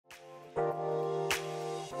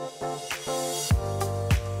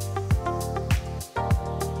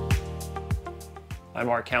I'm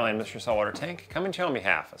Mark Callahan, Mr. Saltwater Tank, coming to you on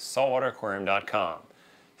behalf of SaltwaterAquarium.com.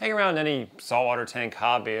 Hang around any saltwater tank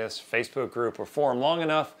hobbyist, Facebook group, or forum long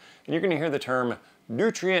enough, and you're going to hear the term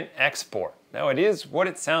nutrient export. Now, it is what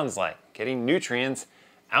it sounds like, getting nutrients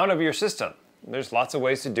out of your system. There's lots of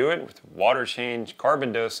ways to do it, with water change,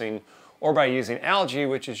 carbon dosing, or by using algae,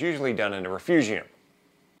 which is usually done in a refugium.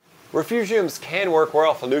 Refugiums can work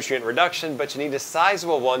well for nutrient reduction, but you need a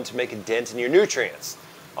sizable one to make a dent in your nutrients.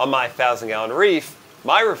 On my 1,000-gallon reef,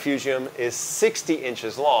 my refugium is 60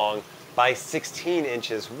 inches long by 16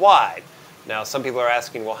 inches wide. Now, some people are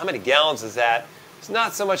asking, well, how many gallons is that? It's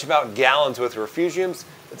not so much about gallons with refugiums,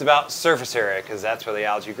 it's about surface area, because that's where the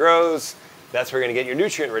algae grows, that's where you're going to get your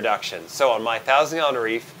nutrient reduction. So on my 1,000-gallon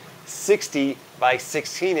reef, 60 by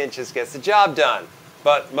 16 inches gets the job done.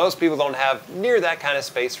 But most people don't have near that kind of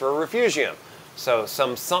space for a refugium. So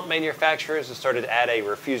some sump manufacturers have started to add a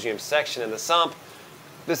refugium section in the sump.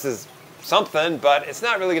 This is something, but it's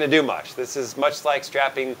not really going to do much. This is much like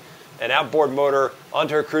strapping an outboard motor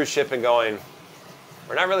onto a cruise ship and going,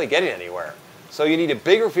 we're not really getting anywhere. So you need a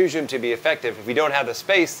big refugium to be effective. If you don't have the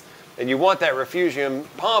space and you want that refugium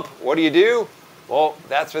pump, what do? Well,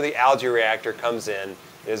 that's where the algae reactor comes in.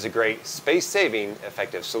 It is a great space-saving,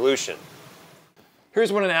 effective solution.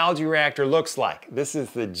 Here's what an algae reactor looks like. This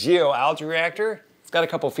is the Geo Algae Reactor. It's got a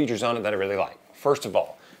couple features on it that I really like. First of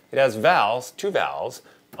all, it has valves, 2 valves,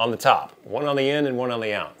 on the top, one on the end and one on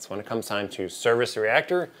the out. So when it comes time to service the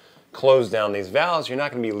reactor, close down these valves. You're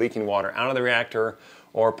not going to be leaking water out of the reactor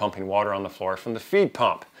or pumping water on the floor from the feed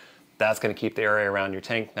pump. That's going to keep the area around your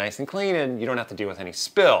tank nice and clean, and you don't have to deal with any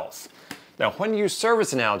spills. Now, when do you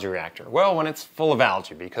service an algae reactor? Well, when it's full of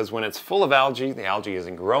algae, because when it's full of algae, the algae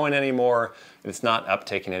isn't growing anymore, and it's not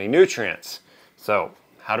uptaking any nutrients. So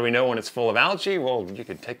how do we know when it's full of algae? Well, you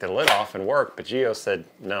could take the lid off and work, but Geo said,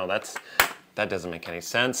 no, that doesn't make any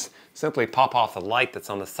sense. Simply pop off the light that's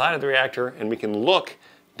on the side of the reactor, and we can look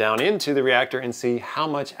down into the reactor and see how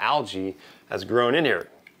much algae has grown in here.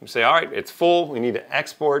 You say, all right, it's full, we need to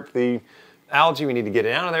export the algae, we need to get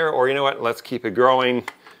it out of there, or you know what, let's keep it growing, in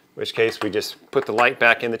which case we just put the light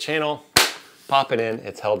back in the channel, pop it in,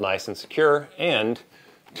 it's held nice and secure, and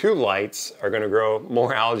 2 lights are going to grow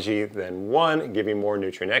more algae than 1, giving more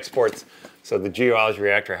nutrient exports. So the Geo Algae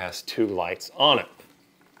Reactor has 2 lights on it.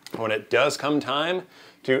 When it does come time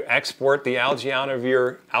to export the algae out of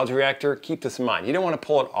your algae reactor, keep this in mind. You don't want to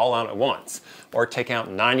pull it all out at once or take out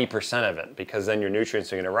 90% of it, because then your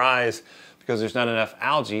nutrients are going to rise because there's not enough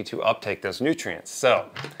algae to uptake those nutrients. So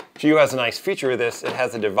Geo has a nice feature of this. It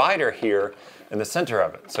has a divider here in the center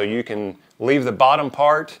of it. So you can leave the bottom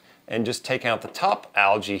part and just take out the top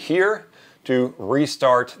algae here to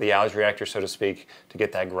restart the algae reactor, so to speak, to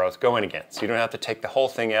get that growth going again. So you don't have to take the whole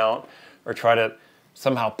thing out or try to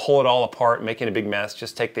somehow pull it all apart, making a big mess.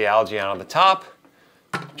 Just take the algae out of the top,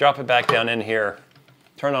 drop it back down in here,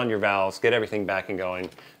 turn on your valves, get everything back and going,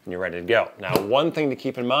 and you're ready to go. Now, one thing to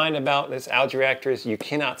keep in mind about this algae reactor is you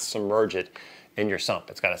cannot submerge it in your sump.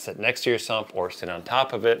 It's got to sit next to your sump or sit on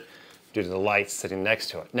top of it due to the lights sitting next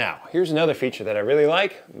to it. Now, here's another feature that I really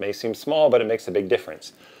like. It may seem small, but it makes a big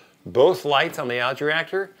difference. Both lights on the algae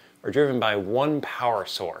reactor are driven by 1 power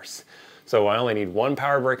source. So I only need 1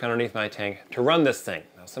 power brick underneath my tank to run this thing.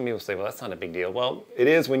 Now, some people say, well, that's not a big deal. Well, it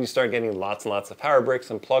is when you start getting lots and lots of power bricks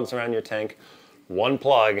and plugs around your tank. 1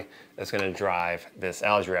 plug is going to drive this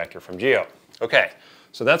algae reactor from Geo. Okay,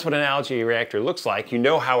 so that's what an algae reactor looks like. You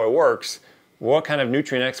know how it works. What kind of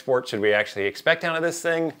nutrient export should we actually expect out of this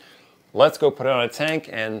thing? Let's go put it on a tank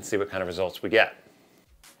and see what kind of results we get.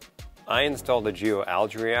 I installed the Geo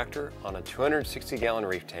Algae Reactor on a 260-gallon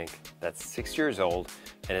reef tank that's 6 years old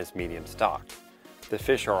and is medium stocked. The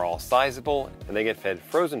fish are all sizable and they get fed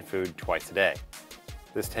frozen food twice a day.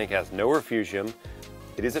 This tank has no refugium,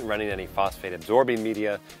 it isn't running any phosphate absorbing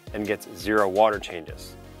media, and gets 0 water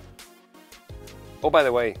changes. Oh, by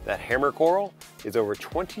the way, that hammer coral is over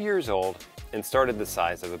 20 years old and started the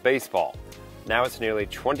size of a baseball. Now it's nearly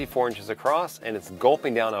 24 inches across and it's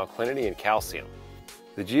gulping down alkalinity and calcium.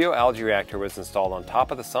 The Geo Algae Reactor was installed on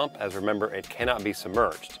top of the sump, as remember, it cannot be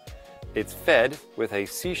submerged. It's fed with a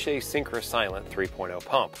Seashea Synchro Silent 3.0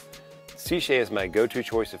 pump. Seashea is my go-to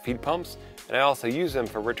choice of feed pumps, and I also use them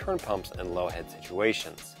for return pumps in low head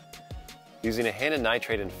situations. Using a hand and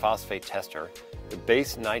nitrate and phosphate tester, the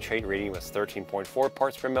base nitrate reading was 13.4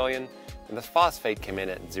 parts per million, and the phosphate came in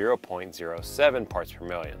at 0.07 parts per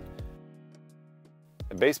million.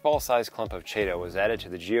 A baseball-sized clump of Chaeto was added to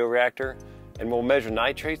the Geo reactor, and we'll measure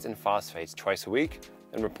nitrates and phosphates twice a week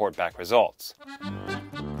and report back results.